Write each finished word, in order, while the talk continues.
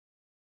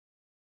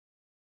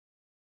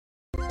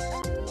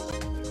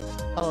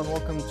Hello and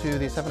welcome to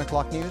the 7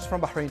 o'clock news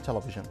from Bahrain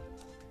Television.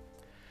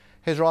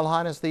 His Royal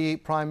Highness the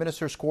Prime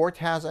Minister's Court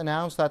has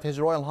announced that His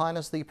Royal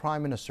Highness the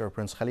Prime Minister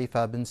Prince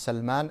Khalifa bin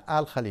Salman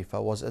Al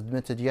Khalifa was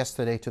admitted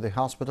yesterday to the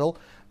hospital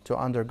to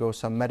undergo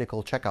some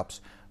medical checkups,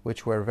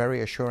 which were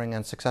very assuring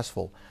and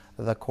successful.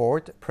 The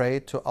court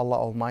prayed to Allah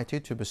Almighty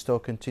to bestow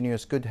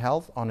continuous good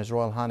health on His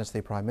Royal Highness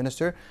the Prime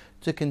Minister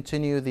to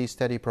continue the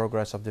steady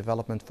progress of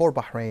development for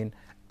Bahrain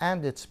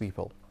and its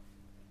people.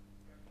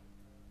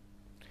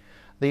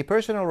 The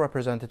personal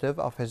representative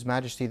of His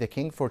Majesty the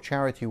King for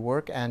Charity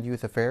Work and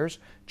Youth Affairs,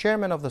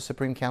 Chairman of the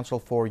Supreme Council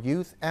for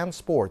Youth and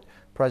Sport,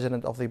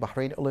 President of the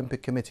Bahrain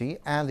Olympic Committee,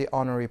 and the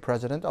Honorary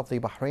President of the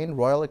Bahrain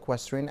Royal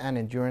Equestrian and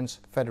Endurance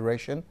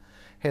Federation,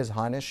 His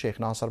Highness Sheikh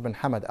Nasser bin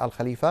Hamad Al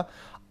Khalifa,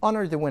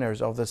 honored the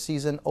winners of the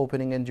season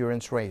opening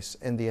endurance race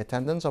in the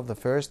attendance of the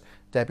first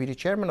Deputy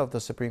Chairman of the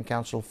Supreme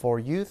Council for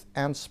Youth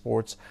and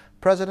Sports,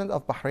 President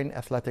of Bahrain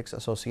Athletics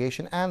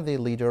Association, and the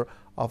leader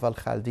of Al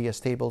Khaldiya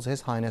Stables,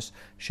 His Highness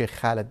Sheikh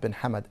Khalid bin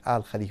Hamad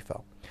Al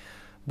Khalifa.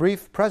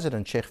 Brief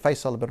President Sheikh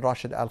Faisal bin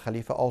Rashid Al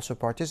Khalifa also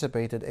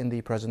participated in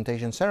the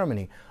presentation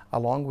ceremony,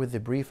 along with the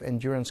Brief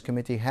Endurance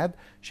Committee head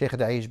Sheikh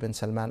Da'ish bin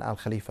Salman Al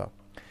Khalifa.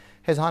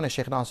 His Highness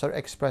Sheikh Nasser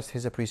expressed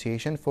his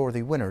appreciation for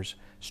the winners,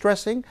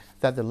 stressing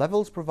that the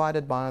levels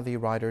provided by the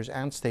riders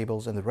and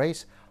stables in the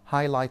race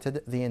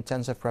highlighted the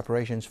intensive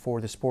preparations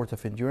for the sport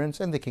of endurance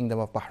in the Kingdom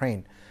of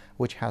Bahrain,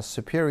 which has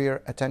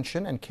superior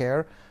attention and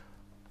care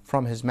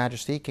from His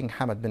Majesty King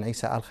Hamad bin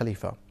Isa Al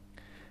Khalifa.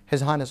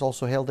 His Highness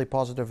also hailed the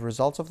positive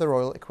results of the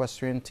Royal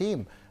Equestrian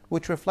team,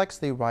 which reflects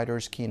the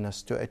riders'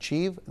 keenness to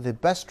achieve the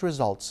best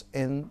results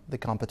in the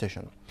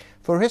competition.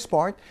 For his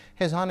part,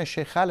 His Highness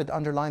Sheikh Khalid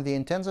underlined the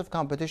intensive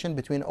competition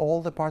between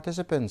all the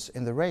participants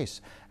in the race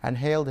and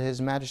hailed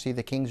His Majesty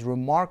the King's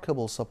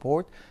remarkable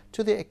support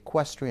to the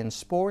equestrian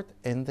sport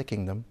in the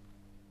kingdom.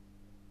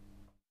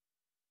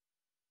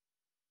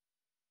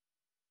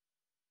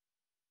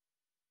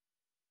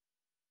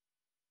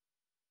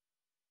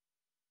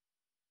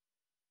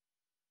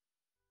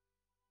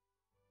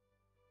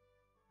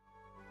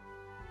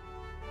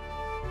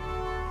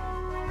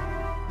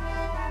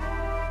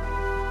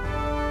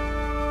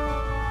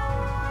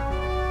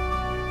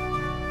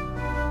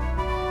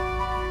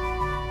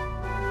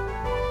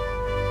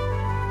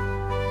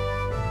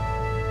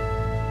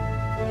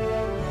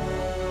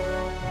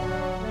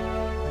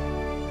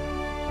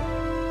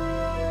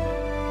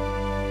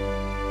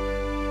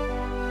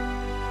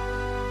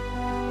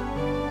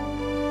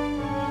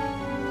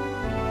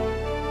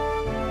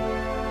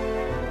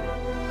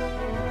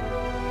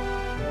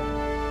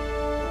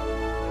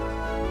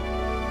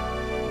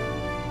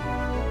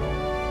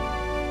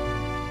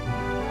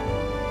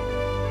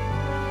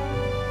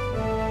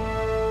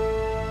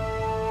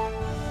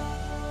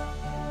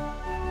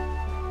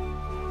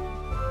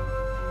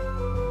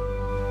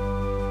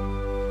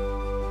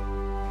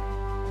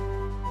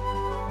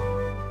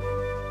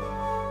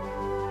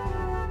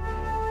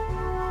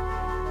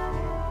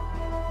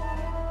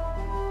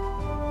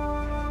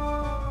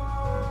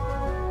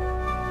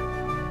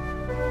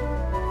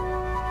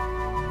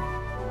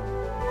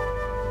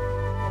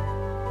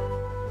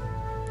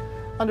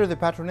 Under the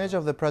patronage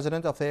of the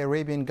President of the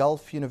Arabian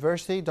Gulf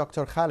University,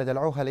 Dr. Khalid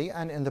Al-Ouhali,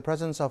 and in the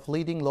presence of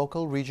leading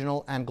local,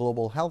 regional and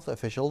global health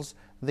officials,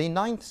 the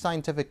 9th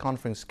Scientific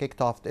Conference kicked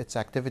off its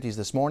activities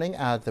this morning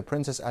at the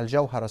Princess Al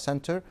Jawhara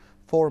Center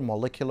for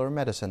Molecular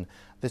Medicine.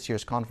 This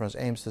year's conference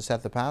aims to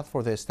set the path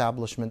for the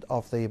establishment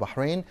of the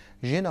Bahrain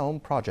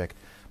Genome Project.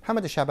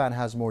 Mohammed Shaban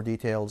has more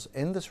details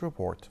in this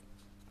report.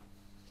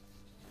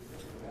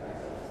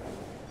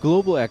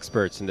 Global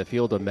experts in the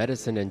field of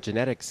medicine and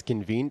genetics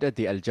convened at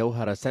the Al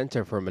Jawhara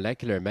Center for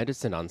Molecular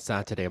Medicine on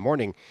Saturday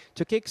morning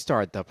to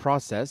kickstart the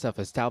process of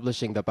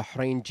establishing the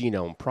Bahrain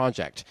Genome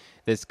Project.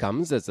 This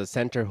comes as the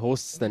center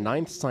hosts the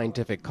 9th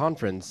Scientific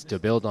Conference to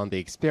build on the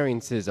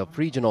experiences of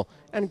regional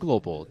and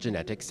global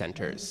genetic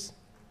centers.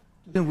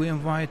 We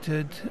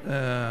invited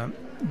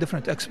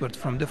different experts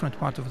from different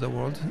parts of the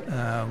world.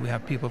 We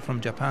have people from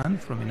Japan,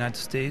 from the United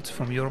States,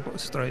 from Europe,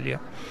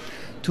 Australia,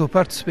 to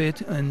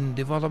participate in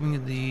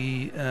developing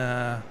the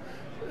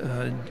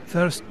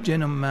first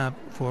genome map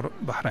for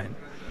Bahrain.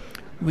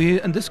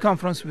 In this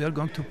conference, we are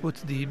going to put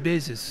the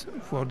basis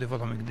for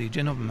developing the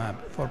genome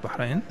map for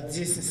Bahrain.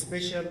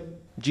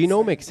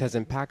 Genomics has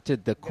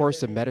impacted the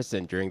course of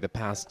medicine during the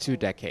past 2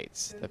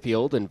 decades. The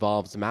field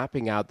involves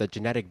mapping out the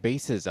genetic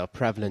basis of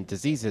prevalent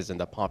diseases in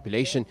the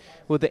population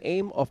with the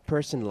aim of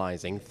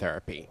personalizing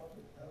therapy.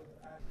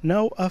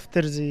 Now,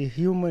 after the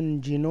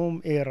human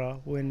genome era,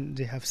 when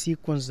they have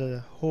sequenced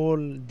the whole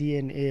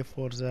DNA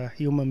for the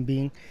human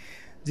being,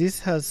 this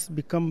has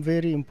become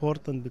very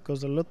important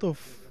because a lot of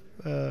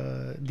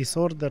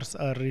disorders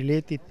are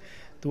related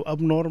to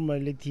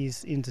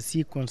abnormalities in the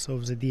sequence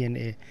of the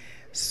DNA.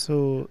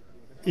 So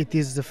it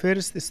is the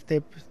first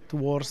step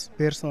towards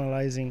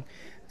personalizing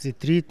the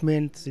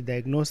treatment, the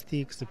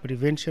diagnostics, the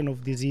prevention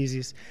of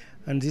diseases,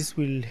 and this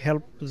will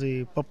help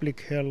the public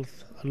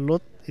health a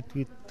lot. It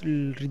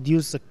will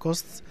reduce the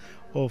costs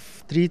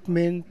of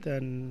treatment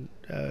and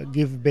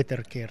give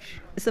better care.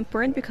 It's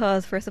important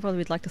because, first of all,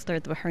 we'd like to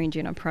start the Bahrain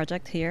Genome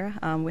Project here.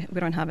 We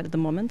don't have it at the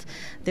moment.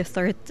 They've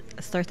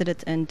started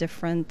it in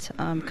different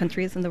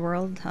countries in the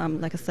world,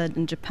 like I said,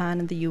 in Japan,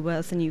 in the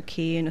US, in UK,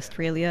 in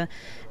Australia,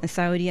 in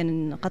Saudi, and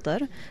in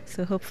Qatar.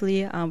 So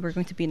hopefully we're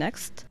going to be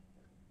next.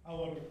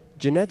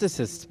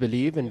 Geneticists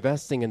believe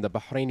investing in the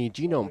Bahraini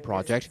Genome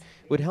Project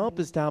would help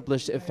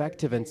establish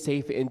effective and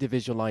safe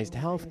individualized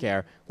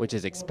healthcare, which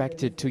is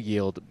expected to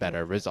yield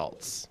better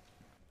results.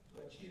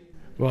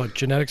 Well,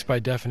 genetics by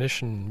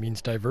definition means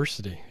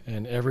diversity,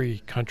 and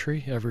every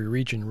country, every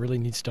region really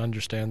needs to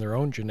understand their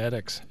own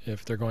genetics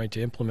if they're going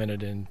to implement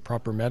it in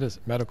proper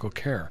medical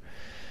care.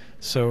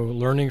 So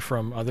learning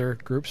from other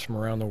groups from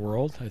around the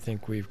world, I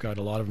think we've got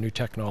a lot of new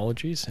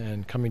technologies,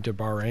 and coming to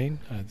Bahrain,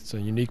 it's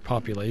a unique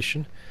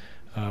population.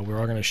 We're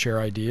all going to share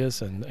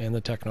ideas and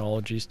the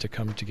technologies to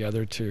come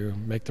together to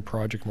make the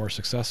project more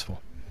successful.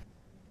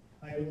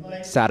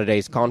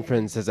 Saturday's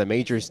conference is a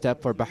major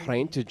step for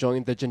Bahrain to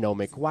join the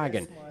genomic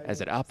wagon as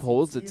it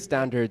upholds its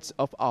standards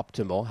of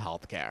optimal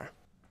healthcare.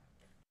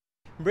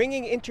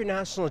 Bringing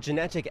international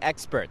genetic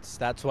experts,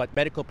 that's what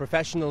medical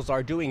professionals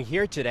are doing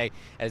here today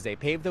as they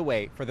pave the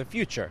way for the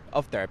future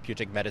of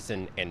therapeutic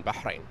medicine in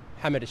Bahrain.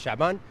 Hamid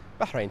Shaban,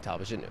 Bahrain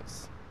Television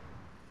News.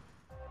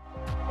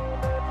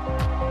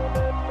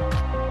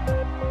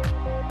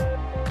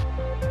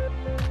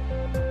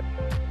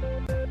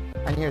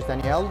 And here's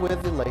Danielle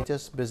with the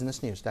latest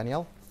business news.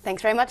 Danielle?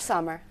 Thanks very much,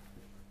 Samer.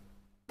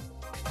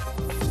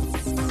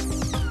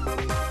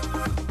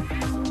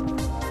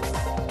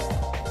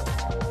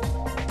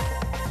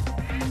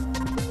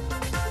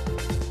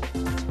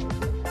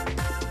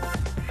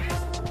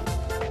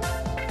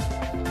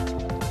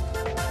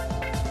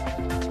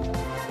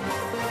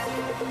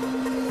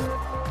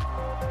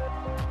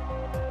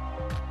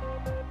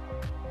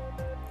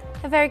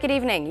 A very good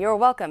evening. You're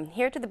welcome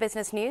here to the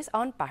business news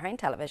on Bahrain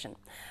Television.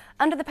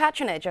 Under the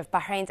patronage of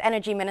Bahrain's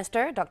Energy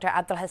Minister, Dr.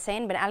 Abdul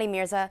Hussein bin Ali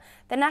Mirza,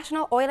 the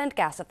National Oil and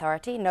Gas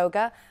Authority,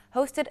 NOGA,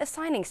 hosted a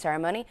signing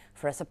ceremony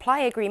for a supply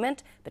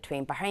agreement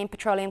between Bahrain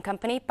Petroleum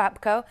Company,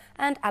 BAPCO,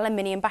 and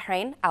Aluminium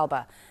Bahrain,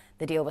 ALBA.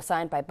 The deal was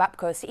signed by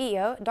BAPCO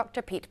CEO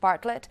Dr. Pete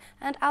Bartlett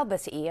and ALBA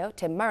CEO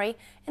Tim Murray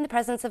in the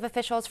presence of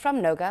officials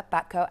from NOGA,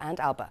 BAPCO, and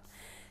ALBA.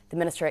 The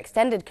minister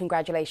extended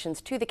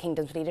congratulations to the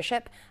kingdom's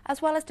leadership,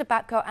 as well as to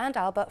BAPCO and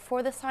ALBA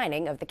for the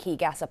signing of the key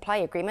gas supply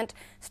agreement,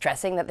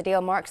 stressing that the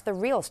deal marks the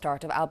real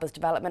start of ALBA's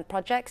development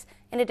projects,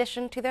 in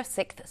addition to their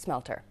 6th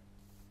smelter.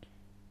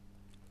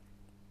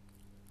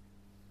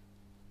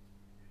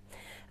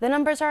 The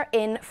numbers are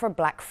in for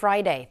Black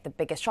Friday, the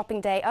biggest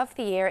shopping day of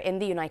the year in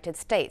the United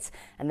States,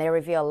 and they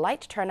reveal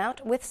light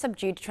turnout with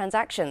subdued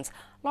transactions,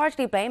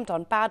 largely blamed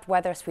on bad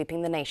weather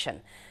sweeping the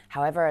nation.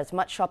 However, as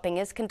much shopping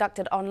is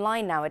conducted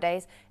online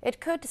nowadays, it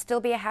could still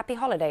be a happy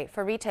holiday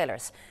for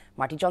retailers.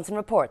 Marty Johnson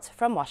reports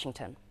from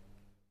Washington.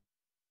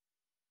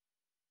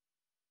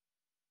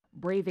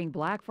 Braving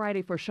Black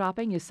Friday for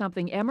shopping is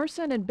something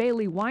Emerson and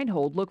Bailey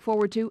Weinhold look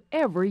forward to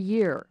every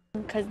year.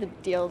 Because the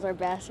deals are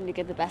best and you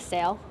get the best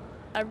sale.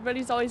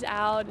 Everybody's always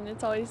out and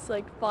it's always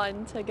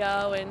fun to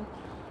go and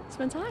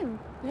spend time.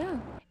 Yeah.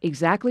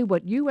 Exactly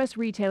what U.S.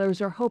 retailers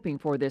are hoping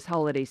for this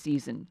holiday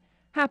season.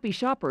 Happy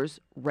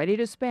shoppers, ready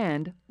to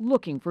spend,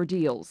 looking for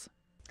deals.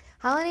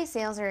 Holiday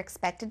sales are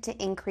expected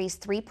to increase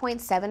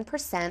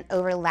 3.7%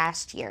 over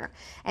last year.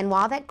 And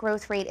while that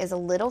growth rate is a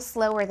little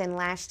slower than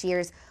last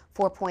year's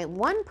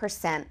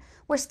 4.1%,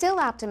 we're still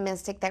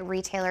optimistic that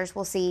retailers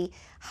will see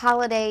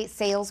holiday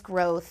sales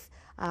growth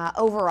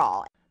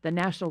overall. The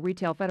National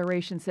Retail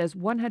Federation says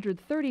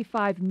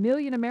 135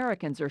 million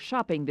Americans are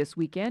shopping this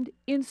weekend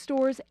in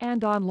stores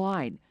and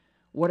online.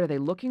 What are they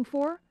looking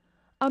for?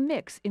 A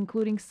mix,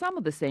 including some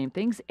of the same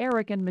things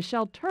Eric and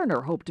Michelle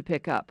Turner hope to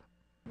pick up.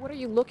 What are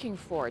you looking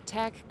for?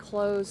 Tech,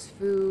 clothes,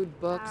 food,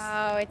 books?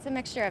 Oh, it's a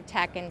mixture of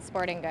tech and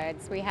sporting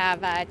goods. We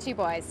have 2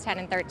 boys, 10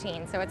 and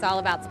 13, so it's all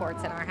about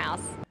sports in our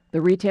house.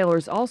 The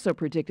retailers also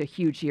predict a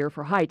huge year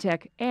for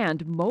high-tech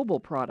and mobile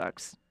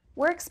products.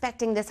 We're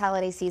expecting this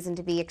holiday season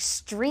to be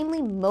extremely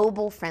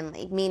mobile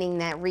friendly, meaning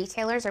that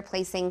retailers are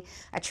placing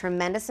a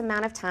tremendous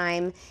amount of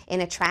time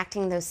in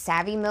attracting those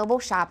savvy mobile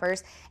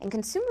shoppers, and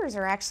consumers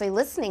are actually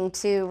listening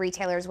to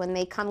retailers when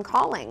they come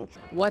calling.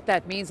 What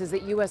that means is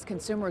that U.S.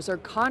 consumers are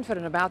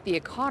confident about the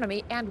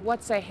economy and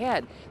what's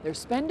ahead. They're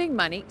spending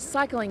money,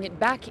 cycling it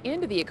back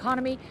into the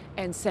economy,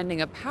 and sending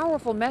a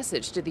powerful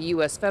message to the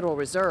U.S. Federal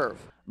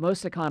Reserve.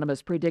 Most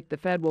economists predict the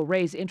Fed will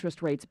raise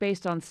interest rates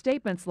based on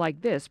statements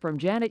like this from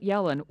Janet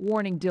Yellen,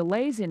 warning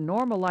delays in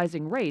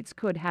normalizing rates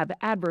could have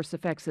adverse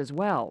effects as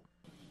well.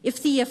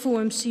 If the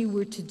FOMC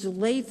were to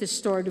delay the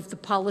start of the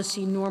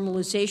policy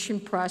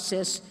normalization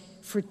process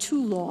for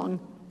too long,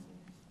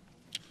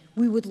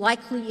 we would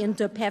likely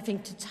end up having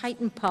to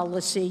tighten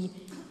policy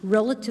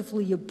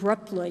relatively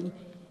abruptly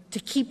to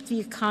keep the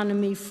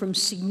economy from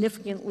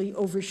significantly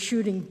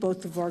overshooting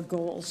both of our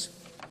goals.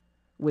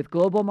 With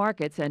global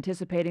markets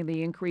anticipating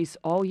the increase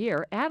all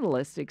year,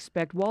 analysts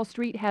expect Wall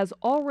Street has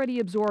already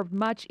absorbed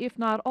much, if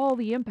not all,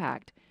 the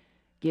impact.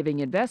 giving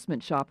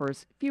investment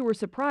shoppers fewer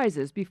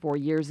surprises before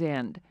year's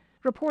end.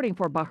 Reporting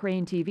for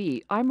Bahrain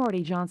TV, I'm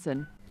Marty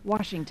Johnson,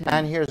 Washington.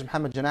 And here's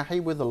Mohammed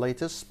Janahi with the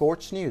latest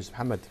sports news.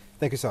 Mohammed.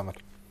 Thank you, Samar.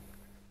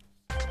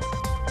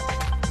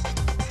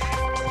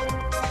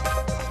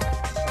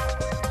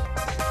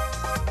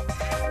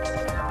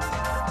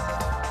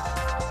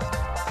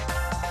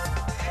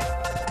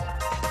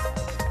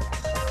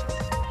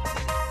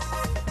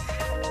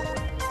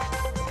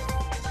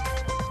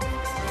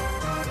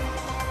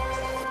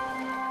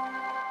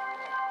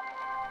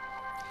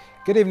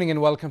 Good evening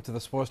and welcome to the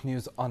Sports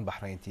News on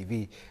Bahrain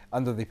TV.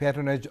 Under the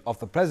patronage of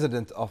the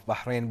President of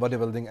Bahrain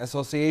Bodybuilding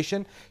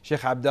Association,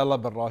 Sheikh Abdullah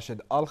bin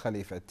Rashid Al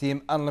Khalifa,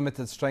 Team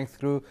Unlimited Strength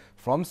Crew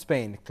from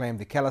Spain claimed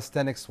the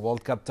Calisthenics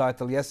World Cup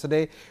title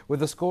yesterday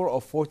with a score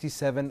of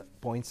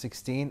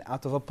 47.16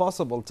 out of a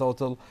possible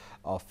total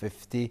of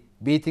 50,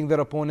 beating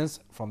their opponents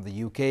from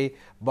the UK,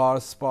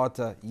 Bar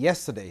Sparta,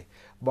 yesterday.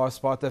 Bar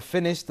Sparta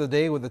finished the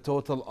day with a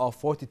total of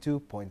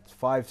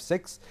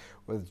 42.56,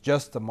 with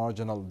just a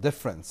marginal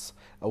difference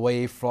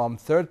away from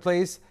third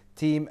place,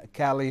 Team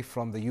Cali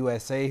from the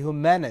USA, who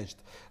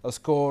managed a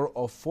score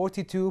of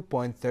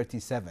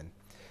 42.37.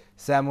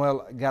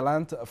 Samuel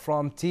Gallant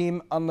from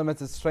Team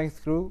Unlimited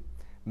Strength Crew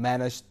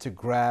managed to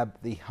grab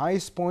the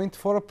highest point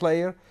for a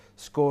player,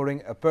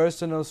 scoring a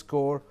personal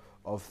score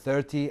of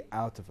 30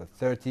 out of a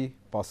 30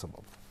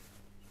 possible.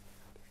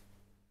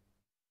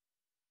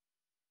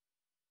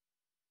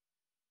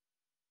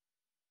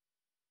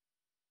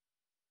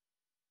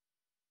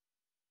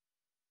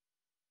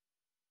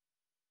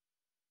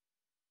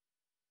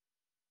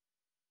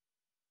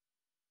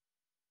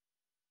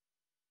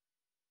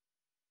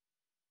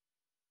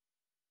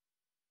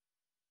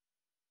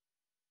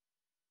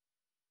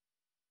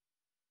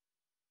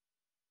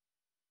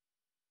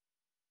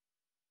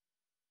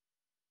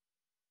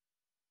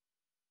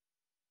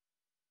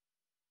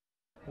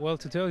 Well,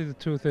 to tell you the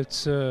truth,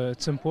 it's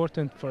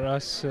important for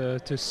us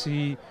to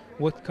see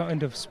what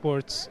kind of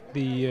sports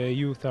the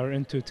youth are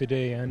into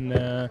today, and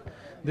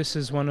this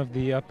is one of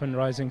the up and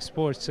rising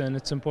sports, and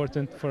it's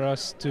important for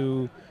us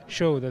to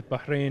show that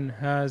Bahrain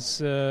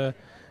has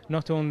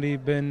not only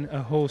been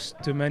a host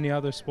to many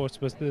other sports,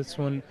 but this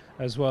one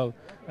as well.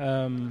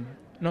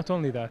 Not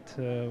only that,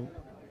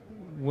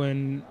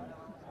 when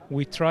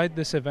we tried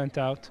this event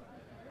out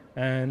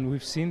and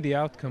we've seen the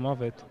outcome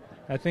of it,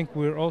 I think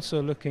we're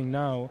also looking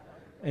now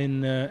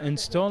in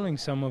installing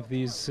some of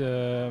these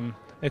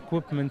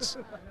equipments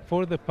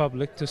for the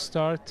public to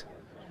start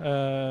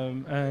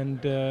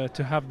and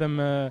to have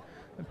them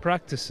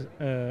practice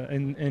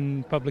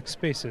in public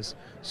spaces.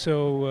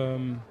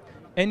 So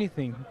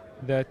anything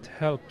that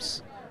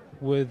helps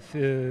with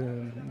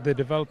the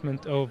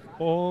development of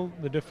all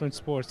the different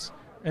sports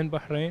in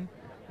Bahrain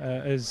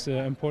is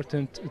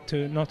important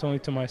to not only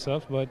to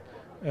myself but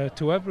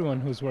to everyone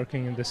who's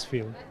working in this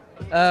field.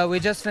 We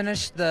just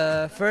finished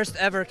the first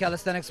ever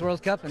Calisthenics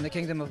World Cup in the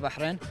Kingdom of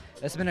Bahrain.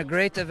 It's been a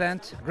great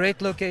event,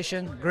 great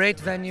location, great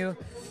venue,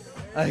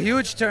 a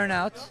huge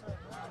turnout,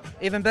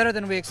 even better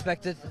than we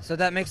expected, so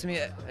that makes me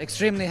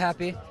extremely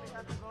happy.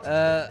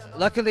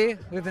 Luckily,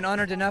 we've been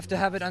honored enough to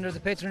have it under the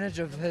patronage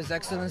of His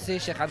Excellency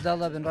Sheikh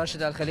Abdullah bin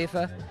Rashid Al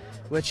Khalifa,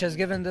 which has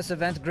given this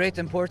event great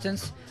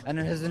importance and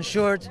it has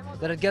ensured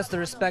that it gets the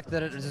respect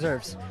that it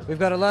deserves. We've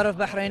got a lot of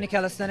Bahraini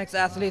calisthenics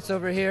athletes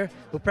over here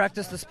who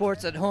practice the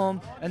sports at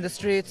home, in the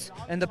streets,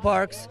 in the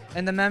parks,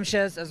 in the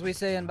mamshes, as we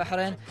say in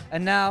Bahrain,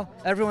 and now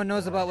everyone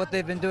knows about what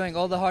they've been doing,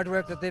 all the hard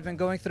work that they've been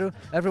going through,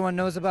 everyone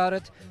knows about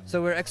it.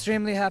 So we're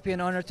extremely happy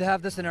and honored to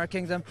have this in our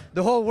kingdom.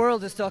 The whole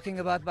world is talking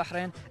about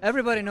Bahrain.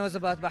 Everybody knows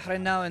about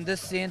Bahrain now in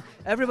this scene.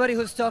 Everybody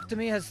who's talked to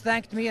me has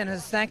thanked me and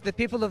has thanked the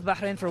people of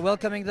Bahrain for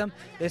welcoming them.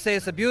 They say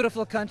it's a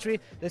beautiful country.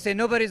 They say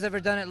nobody's ever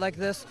done it like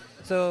this.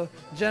 So,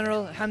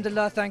 General,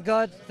 alhamdulillah, thank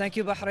God. Thank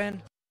you,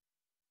 Bahrain.